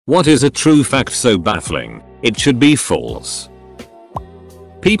What is a true fact so baffling, it should be false?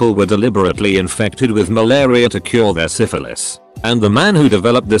 People were deliberately infected with malaria to cure their syphilis, and the man who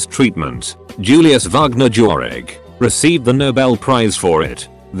developed this treatment, Julius Wagner Jauregg, received the Nobel Prize for it.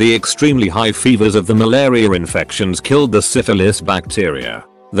 The extremely high fevers of the malaria infections killed the syphilis bacteria.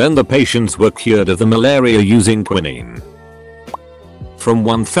 Then the patients were cured of the malaria using quinine. From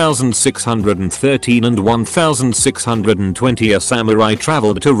 1613 and 1620 a samurai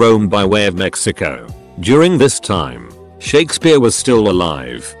traveled to Rome by way of Mexico. During this time, Shakespeare was still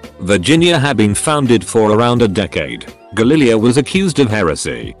alive. Virginia had been founded for around a decade. Galileo was accused of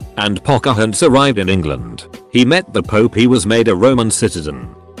heresy, and Pocahontas arrived in England. He met the Pope. He was made a Roman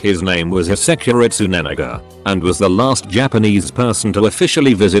citizen. His name was Hisekura Tsunenaga, and was the last Japanese person to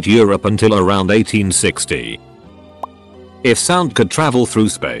officially visit Europe until around 1860. If sound could travel through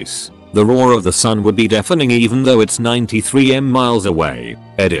space, the roar of the sun would be deafening even though it's 93 miles away.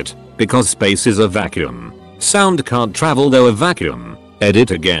 Edit. Because space is a vacuum. Sound can't travel though a vacuum. Edit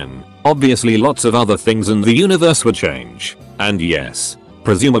again. Obviously lots of other things in the universe would change. And yes,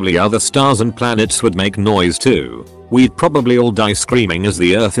 presumably other stars and planets would make noise too. We'd probably all die screaming as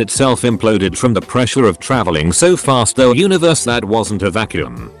the Earth itself imploded from the pressure of traveling so fast through a universe that wasn't a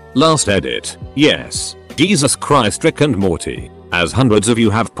vacuum. Last edit. Yes. Jesus Christ, Rick and Morty, as hundreds of you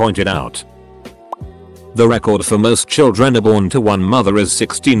have pointed out. The record for most children born to one mother is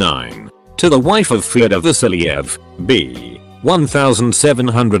 69. To the wife of Fyodor Vasilyev, B. 1707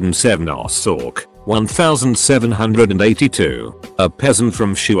 Osork, 1782, a peasant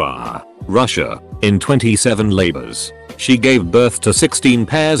from Shua, Russia, in 27 labors. She gave birth to 16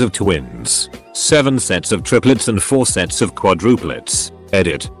 pairs of twins, 7 sets of triplets and 4 sets of quadruplets.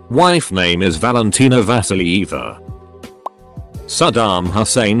 Edit. Wife name is Valentina Vasilyeva. Saddam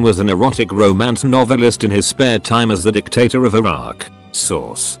Hussein was an erotic romance novelist in his spare time as the dictator of Iraq.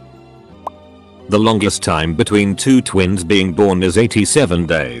 Source. The longest time between two twins being born is 87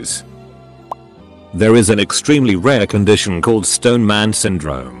 days. There is an extremely rare condition called Stone Man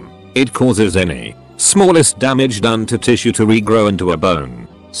syndrome. It causes any smallest damage done to tissue to regrow into a bone.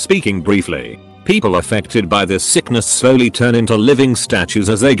 Speaking briefly, people affected by this sickness slowly turn into living statues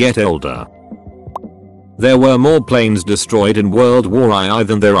as they get older. There were more planes destroyed in World War II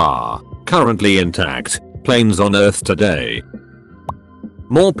than there are currently intact planes on Earth today.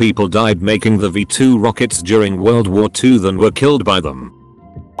 More people died making the V-2 rockets during World War II than were killed by them.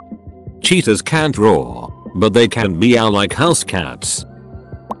 Cheetahs can't roar, but they can meow like house cats.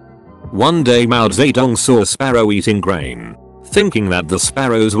 One day Mao Zedong saw a sparrow eating grain. Thinking that the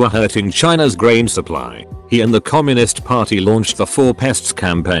sparrows were hurting China's grain supply, he and the Communist Party launched the Four Pests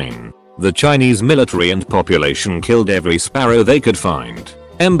campaign. The Chinese military and population killed every sparrow they could find.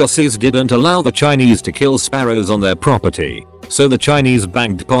 Embassies didn't allow the Chinese to kill sparrows on their property, so the Chinese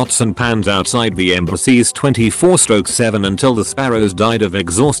banged pots and pans outside the embassies 24/7 until the sparrows died of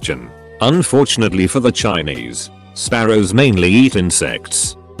exhaustion. Unfortunately for the Chinese, sparrows mainly eat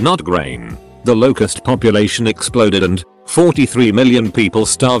insects, not grain. The locust population exploded and 43 million people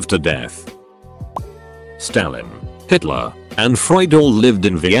starved to death. Stalin, Hitler, and Freud all lived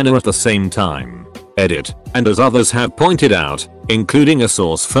in Vienna at the same time. Edit. And as others have pointed out, including a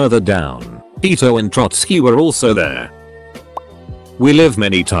source further down, Tito and Trotsky were also there. We live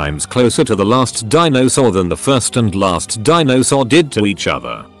many times closer to the last dinosaur than the first and last dinosaur did to each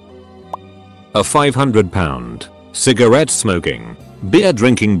other. A 500-pound, cigarette-smoking,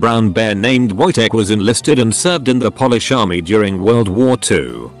 beer-drinking brown bear named Wojtek was enlisted and served in the Polish army during World War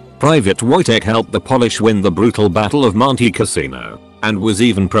II. Private Wojtek helped the Polish win the brutal Battle of Monte Cassino, and was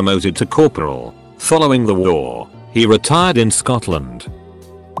even promoted to corporal. Following the war, he retired in Scotland.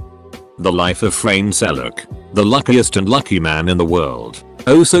 The life of Frane Seluk, the luckiest and lucky man in the world.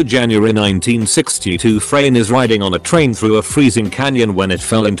 Also January 1962, Frane is riding on a train through a freezing canyon when it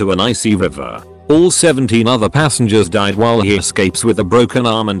fell into an icy river. All 17 other passengers died while he escapes with a broken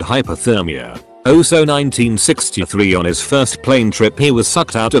arm and hypothermia. Also 1963, on his first plane trip he was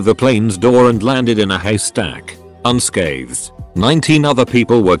sucked out of the plane's door and landed in a haystack, unscathed. 19 other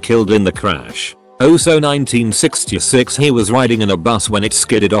people were killed in the crash. Also 1966, he was riding in a bus when it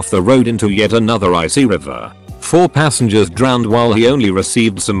skidded off the road into yet another icy river. 4 passengers drowned while he only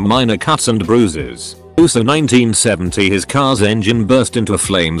received some minor cuts and bruises. Also 1970, his car's engine burst into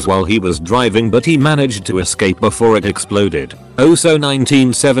flames while he was driving, but he managed to escape before it exploded. Also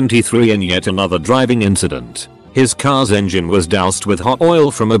 1973, in yet another driving incident, his car's engine was doused with hot oil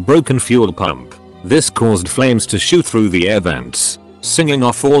from a broken fuel pump. This caused flames to shoot through the air vents, singing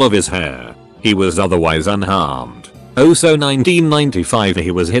off all of his hair. He was otherwise unharmed. Also 1995, he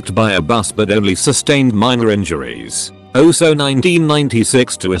was hit by a bus but only sustained minor injuries. Also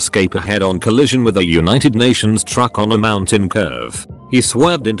 1996 to escape a head-on collision with a United Nations truck on a mountain curve. He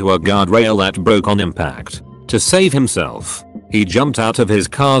swerved into a guardrail that broke on impact. To save himself, he jumped out of his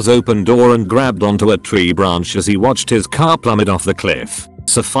car's open door and grabbed onto a tree branch as he watched his car plummet off the cliff.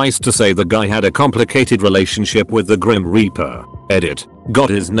 Suffice to say the guy had a complicated relationship with the Grim Reaper. Edit. Got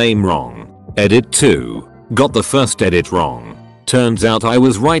his name wrong. Edit 2. Got the first edit wrong. Turns out I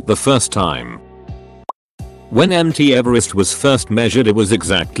was right the first time. When Mt Everest was first measured it was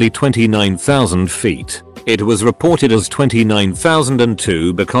exactly 29,000 feet. It was reported as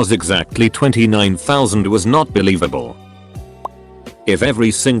 29,002 because exactly 29,000 was not believable. If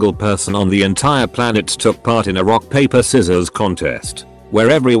every single person on the entire planet took part in a rock paper scissors contest, where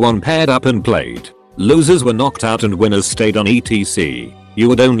everyone paired up and played, losers were knocked out and winners stayed on etc., you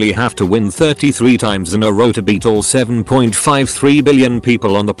would only have to win 33 times in a row to beat all 7.53 billion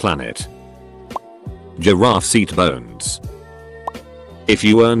people on the planet. Giraffe seat bones. If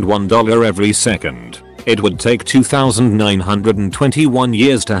you earned $1 every second, it would take 2,921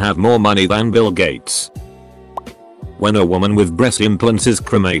 years to have more money than Bill Gates. When a woman with breast implants is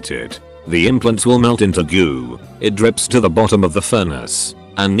cremated, the implants will melt into goo. It drips to the bottom of the furnace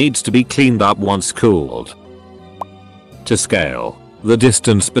and needs to be cleaned up once cooled. To scale, the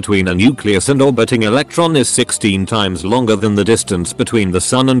distance between a nucleus and orbiting electron is 16 times longer than the distance between the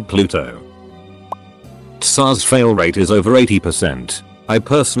Sun and Pluto. TSA's fail rate is over 80%. I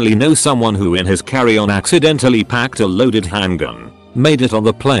personally know someone who in his carry-on accidentally packed a loaded handgun, made it on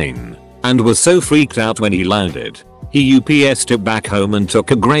the plane, and was so freaked out when he landed, he UPS'd it back home and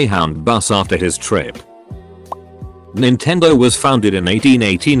took a Greyhound bus after his trip. Nintendo was founded in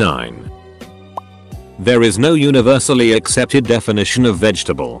 1889. There is no universally accepted definition of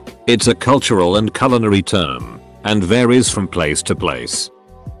vegetable. It's a cultural and culinary term, and varies from place to place.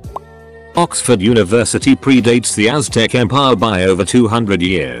 Oxford University predates the Aztec Empire by over 200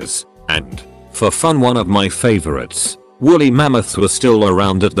 years, and, for fun, one of my favorites, woolly mammoths were still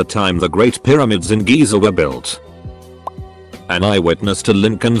around at the time the Great Pyramids in Giza were built. An eyewitness to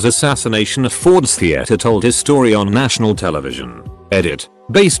Lincoln's assassination at Ford's Theatre told his story on national television. Edit.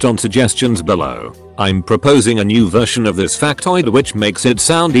 Based on suggestions below, I'm proposing a new version of this factoid which makes it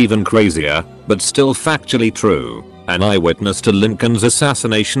sound even crazier, but still factually true. An eyewitness to Lincoln's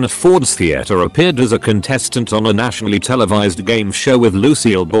assassination at Ford's Theatre appeared as a contestant on a nationally televised game show with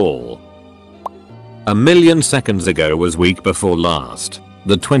Lucille Ball. A million seconds ago was week before last,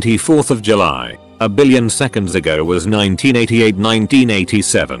 the 24th of July. A billion seconds ago was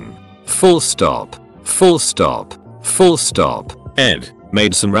 1988-1987. Full stop. Full stop. Full stop. Ed.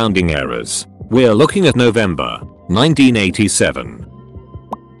 Made some rounding errors. We're looking at November 1987.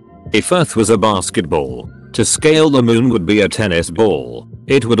 If Earth was a basketball, to scale the moon would be a tennis ball.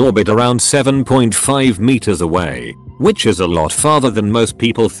 It would orbit around 7.5 meters away, which is a lot farther than most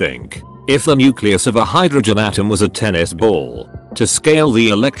people think. If the nucleus of a hydrogen atom was a tennis ball, to scale the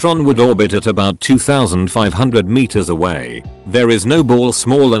electron would orbit at about 2,500 meters away. There is no ball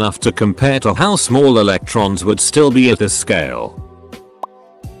small enough to compare to how small electrons would still be at this scale.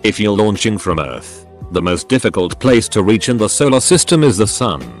 If you're launching from Earth, the most difficult place to reach in the solar system is the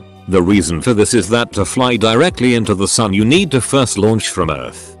Sun. The reason for this is that to fly directly into the Sun you need to first launch from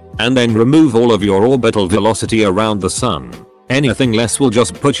Earth, and then remove all of your orbital velocity around the Sun. Anything less will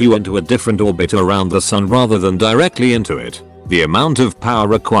just put you into a different orbit around the Sun rather than directly into it. The amount of power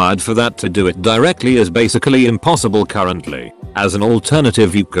required for that to do it directly is basically impossible currently. As an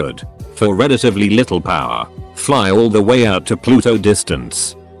alternative you could, for relatively little power, fly all the way out to Pluto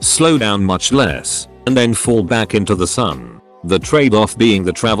distance, slow down much less, and then fall back into the Sun. The trade-off being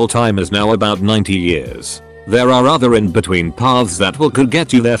the travel time is now about 90 years. There are other in-between paths that could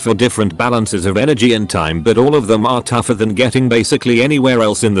get you there for different balances of energy and time, but all of them are tougher than getting basically anywhere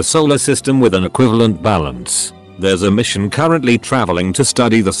else in the solar system with an equivalent balance. There's a mission currently traveling to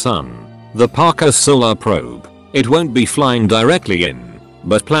study the Sun, the Parker Solar Probe. It won't be flying directly in,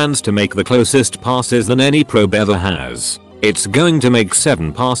 but plans to make the closest passes than any probe ever has. It's going to make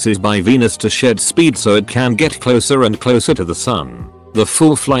 7 passes by Venus to shed speed so it can get closer and closer to the Sun. The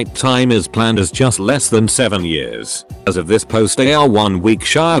full flight time is planned as just less than 7 years. As of this post they are 1 week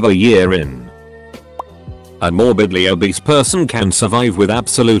shy of a year in. A morbidly obese person can survive with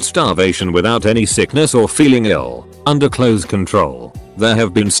absolute starvation without any sickness or feeling ill, under close control. There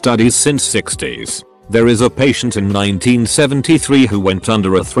have been studies since 60s. There is a patient in 1973 who went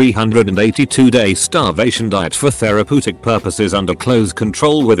under a 382-day starvation diet for therapeutic purposes under close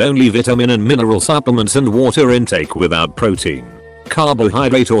control with only vitamin and mineral supplements and water intake without protein,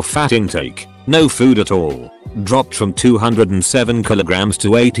 carbohydrate or fat intake. No food at all. Dropped from 207 kilograms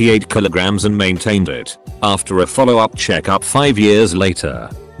to 88 kilograms and maintained it. After a follow-up checkup 5 years later,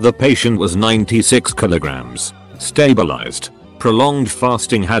 the patient was 96 kilograms. Stabilized. Prolonged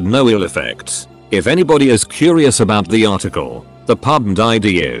fasting had no ill effects. If anybody is curious about the article, the PubMed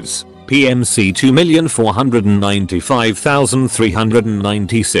ID is PMC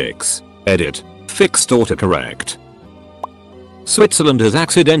 2,495,396. Edit. Fixed autocorrect. Switzerland has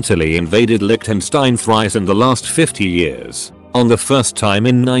accidentally invaded Liechtenstein thrice in the last 50 years. On the first time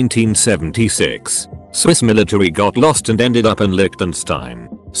in 1976, Swiss military got lost and ended up in Liechtenstein,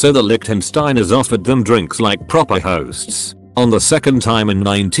 so the Liechtensteiners offered them drinks like proper hosts. On the second time in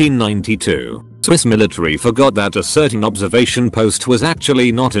 1992, Swiss military forgot that a certain observation post was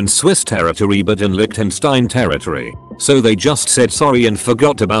actually not in Swiss territory but in Liechtenstein territory, so they just said sorry and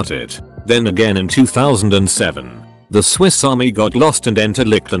forgot about it. Then again in 2007, the Swiss army got lost and entered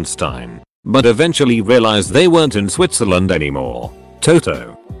Liechtenstein, but eventually realized they weren't in Switzerland anymore.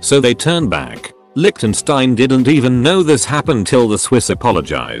 Toto. So they turned back. Liechtenstein didn't even know this happened till the Swiss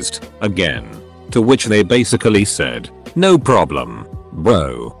apologized again. To which they basically said, no problem,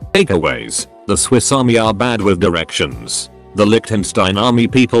 bro. Takeaways. The Swiss army are bad with directions. The Liechtenstein army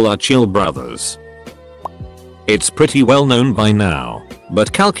people are chill brothers. It's pretty well known by now,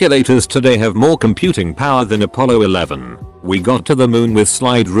 but calculators today have more computing power than Apollo 11. We got to the moon with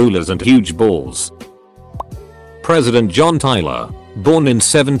slide rulers and huge balls. President John Tyler, born in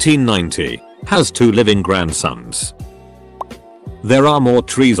 1790, has 2 living grandsons. There are more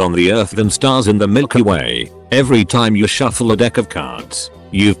trees on the earth than stars in the Milky Way. Every time you shuffle a deck of cards,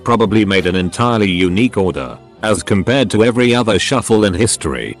 you've probably made an entirely unique order, as compared to every other shuffle in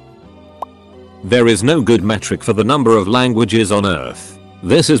history. There is no good metric for the number of languages on earth.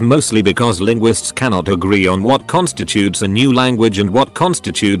 This is mostly because linguists cannot agree on what constitutes a new language and what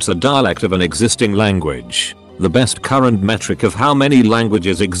constitutes a dialect of an existing language. The best current metric of how many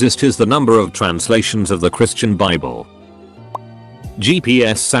languages exist is the number of translations of the Christian Bible.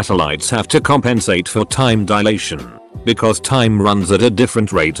 GPS satellites have to compensate for time dilation, because time runs at a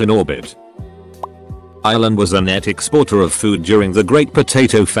different rate in orbit. Ireland was a net exporter of food during the Great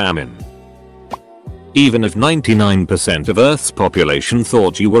Potato Famine. Even if 99% of Earth's population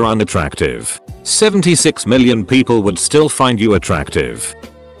thought you were unattractive, 76 million people would still find you attractive.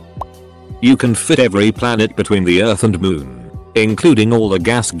 You can fit every planet between the Earth and Moon, including all the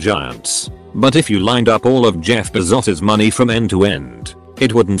gas giants. But if you lined up all of Jeff Bezos's money from end to end,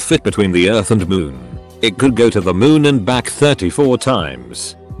 it wouldn't fit between the Earth and Moon. It could go to the Moon and back 34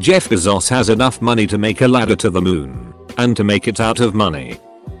 times. Jeff Bezos has enough money to make a ladder to the Moon, and to make it out of money.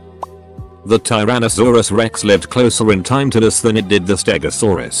 The Tyrannosaurus Rex lived closer in time to us than it did the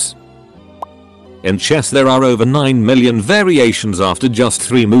Stegosaurus. In chess there are over 9 million variations after just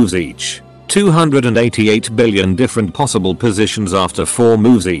 3 moves each. 288 billion different possible positions after 4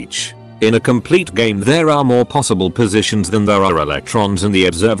 moves each. In a complete game there are more possible positions than there are electrons in the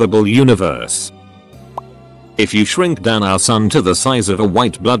observable universe. If you shrink down our sun to the size of a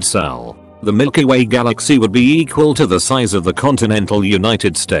white blood cell, the Milky Way galaxy would be equal to the size of the continental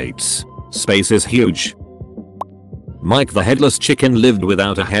United States. Space is huge. Mike the Headless Chicken lived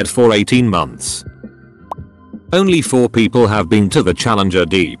without a head for 18 months. Only 4 people have been to the Challenger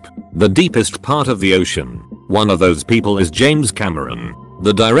Deep, the deepest part of the ocean. One of those people is James Cameron,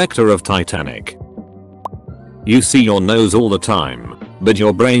 the director of Titanic. You see your nose all the time, but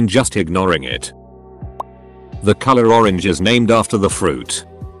your brain just ignoring it. The color orange is named after the fruit.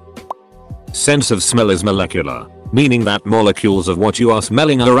 Sense of smell is molecular, meaning that molecules of what you are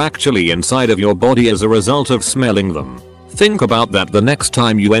smelling are actually inside of your body as a result of smelling them. Think about that the next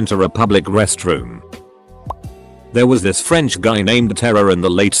time you enter a public restroom. There was this French guy named Terror in the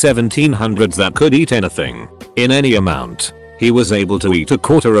late 1700s that could eat anything, in any amount. He was able to eat a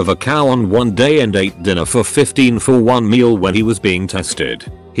quarter of a cow on one day and ate dinner for 15 for one meal when he was being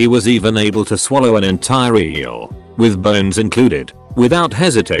tested. He was even able to swallow an entire eel, with bones included, without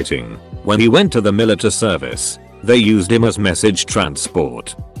hesitating. When he went to the military service, they used him as message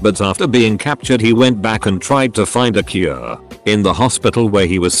transport. But after being captured he went back and tried to find a cure. In the hospital where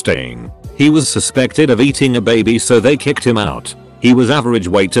he was staying, he was suspected of eating a baby, so they kicked him out. He was average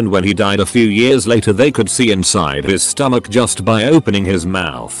weight, and when he died a few years later they could see inside his stomach just by opening his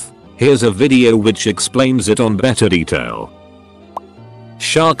mouth. Here's a video which explains it on better detail.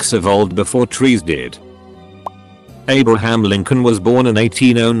 Sharks evolved before trees did. Abraham Lincoln was born in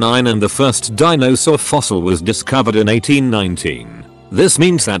 1809 and the first dinosaur fossil was discovered in 1819. This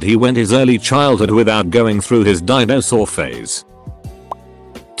means that he went his early childhood without going through his dinosaur phase.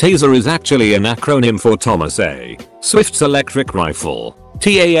 Taser is actually an acronym for Thomas A. Swift's electric rifle,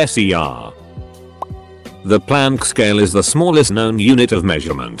 TASER. The Planck scale is the smallest known unit of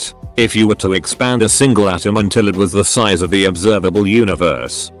measurement. If you were to expand a single atom until it was the size of the observable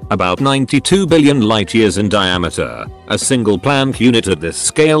universe, about 92 billion light years in diameter, a single Planck unit at this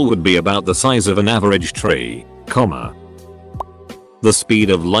scale would be about the size of an average tree, comma. The speed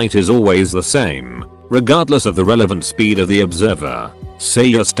of light is always the same, regardless of the relevant speed of the observer. Say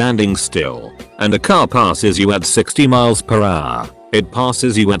you're standing still, and a car passes you at 60 miles per hour. It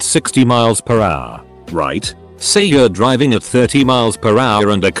passes you at 60 miles per hour, right? Say you're driving at 30 miles per hour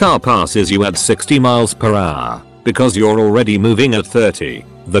and a car passes you at 60 miles per hour. Because you're already moving at 30,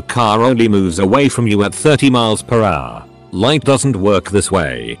 the car only moves away from you at 30 miles per hour. Light doesn't work this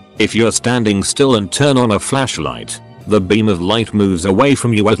way. If you're standing still and turn on a flashlight, the beam of light moves away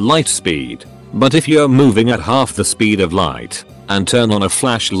from you at light speed. But if you're moving at half the speed of light and turn on a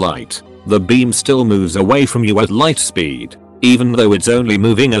flashlight, the beam still moves away from you at light speed, even though it's only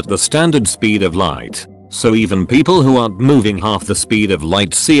moving at the standard speed of light. So even people who aren't moving half the speed of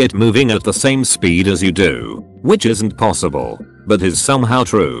light see it moving at the same speed as you do, which isn't possible, but is somehow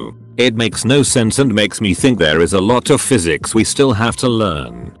true. It makes no sense and makes me think there is a lot of physics we still have to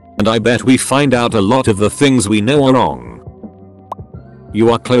learn, and I bet we find out a lot of the things we know are wrong. You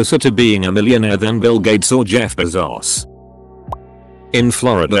are closer to being a millionaire than Bill Gates or Jeff Bezos. In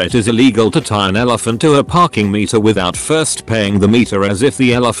Florida it is illegal to tie an elephant to a parking meter without first paying the meter as if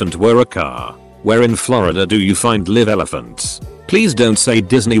the elephant were a car. Where in Florida do you find live elephants? Please don't say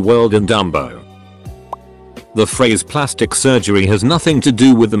Disney World and Dumbo. The phrase plastic surgery has nothing to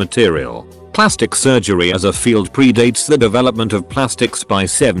do with the material. Plastic surgery as a field predates the development of plastics by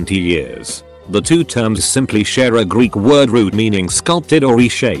 70 years. The two terms simply share a Greek word root meaning sculpted or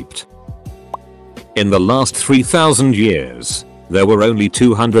reshaped. In the last 3,000 years, there were only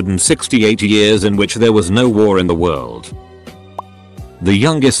 268 years in which there was no war in the world. The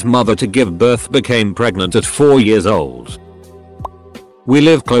youngest mother to give birth became pregnant at 4 years old. We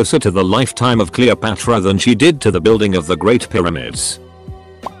live closer to the lifetime of Cleopatra than she did to the building of the Great Pyramids.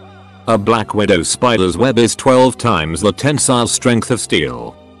 A black widow spider's web is 12 times the tensile strength of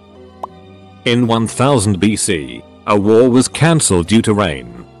steel. In 1000 BC, a war was cancelled due to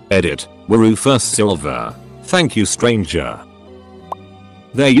rain. Edit, Rufus Silver. Thank you, stranger.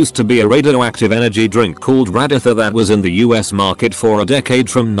 There used to be a radioactive energy drink called Raditha that was in the US market for a decade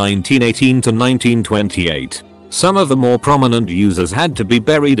from 1918 to 1928. Some of the more prominent users had to be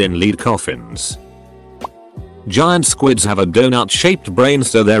buried in lead coffins. Giant squids have a donut-shaped brain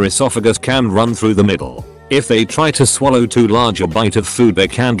so their esophagus can run through the middle. If they try to swallow too large a bite of food they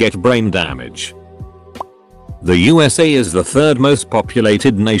can get brain damage. The USA is the third most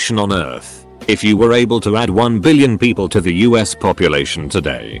populated nation on Earth. If you were able to add 1 billion people to the US population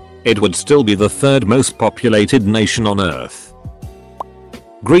today, it would still be the third most populated nation on Earth.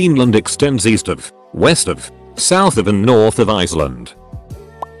 Greenland extends east of, west of, south of and north of Iceland.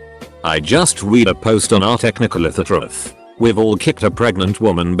 I just read a post on our technical truth. We've all kicked a pregnant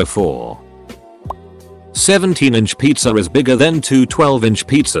woman before. 17-inch pizza is bigger than two 12-inch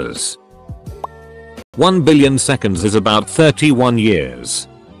pizzas. 1 billion seconds is about 31 years.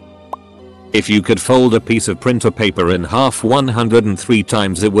 If you could fold a piece of printer paper in half 103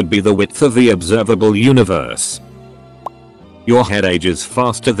 times it would be the width of the observable universe. Your head ages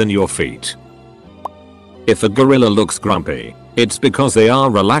faster than your feet. If a gorilla looks grumpy, it's because they are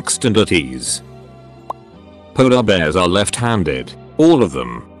relaxed and at ease. Polar bears are left-handed. All of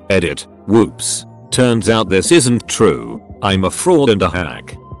them. Edit. Whoops. Turns out this isn't true. I'm a fraud and a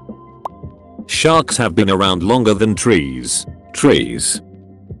hack. Sharks have been around longer than trees. Trees.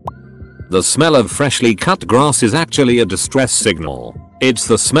 The smell of freshly cut grass is actually a distress signal. It's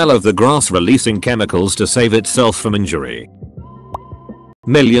the smell of the grass releasing chemicals to save itself from injury.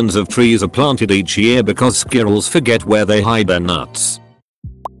 Millions of trees are planted each year because squirrels forget where they hide their nuts.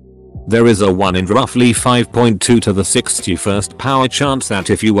 There is a 1 in roughly 5.2 to the 61st power chance that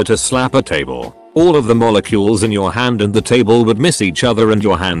if you were to slap a table, all of the molecules in your hand and the table would miss each other and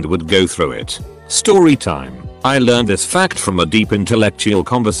your hand would go through it. Story time. I learned this fact from a deep intellectual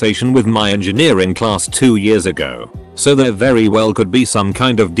conversation with my engineering class 2 years ago, so there very well could be some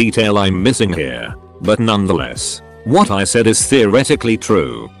kind of detail I'm missing here, but nonetheless, what I said is theoretically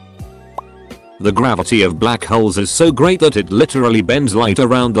true. The gravity of black holes is so great that it literally bends light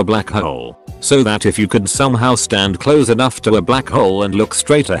around the black hole, so that if you could somehow stand close enough to a black hole and look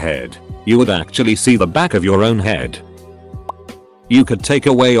straight ahead, you would actually see the back of your own head. You could take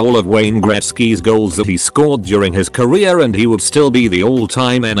away all of Wayne Gretzky's goals that he scored during his career and he would still be the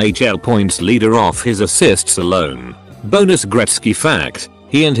all-time NHL points leader off his assists alone. Bonus Gretzky fact,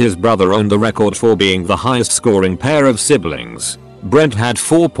 he and his brother own the record for being the highest scoring pair of siblings. Brent had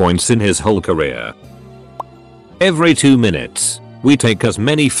 4 points in his whole career. Every 2 minutes, we take as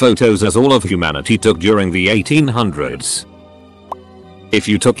many photos as all of humanity took during the 1800s. If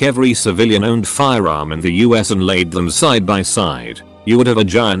you took every civilian-owned firearm in the US and laid them side by side, you would have a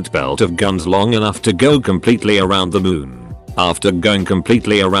giant belt of guns long enough to go completely around the moon. After going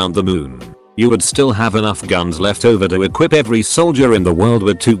completely around the moon, you would still have enough guns left over to equip every soldier in the world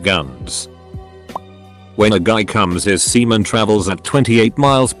with 2 guns. When a guy comes, his semen travels at 28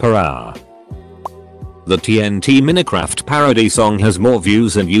 miles per hour. The TNT Minecraft parody song has more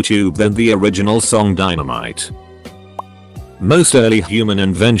views on YouTube than the original song Dynamite. Most early human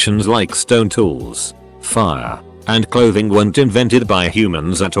inventions like stone tools, fire, and clothing weren't invented by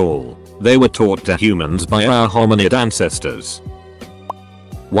humans at all. They were taught to humans by our hominid ancestors.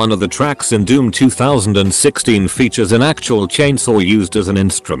 One of the tracks in Doom 2016 features an actual chainsaw used as an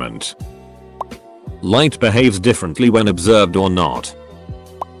instrument. Light behaves differently when observed or not.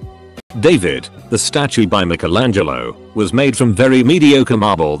 David, the statue by Michelangelo, was made from very mediocre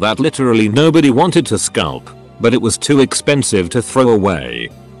marble that literally nobody wanted to sculpt, but it was too expensive to throw away.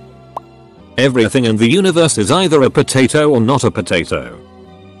 Everything in the universe is either a potato or not a potato.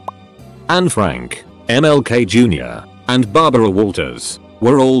 Anne Frank, MLK Jr., and Barbara Walters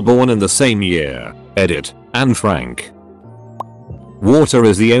were all born in the same year. Edit, Anne Frank. Water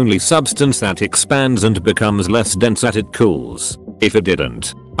is the only substance that expands and becomes less dense as it cools. If it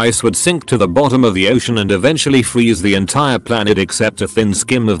didn't, ice would sink to the bottom of the ocean and eventually freeze the entire planet except a thin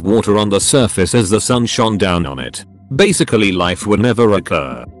skim of water on the surface as the sun shone down on it. Basically, life would never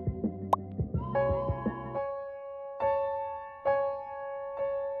occur.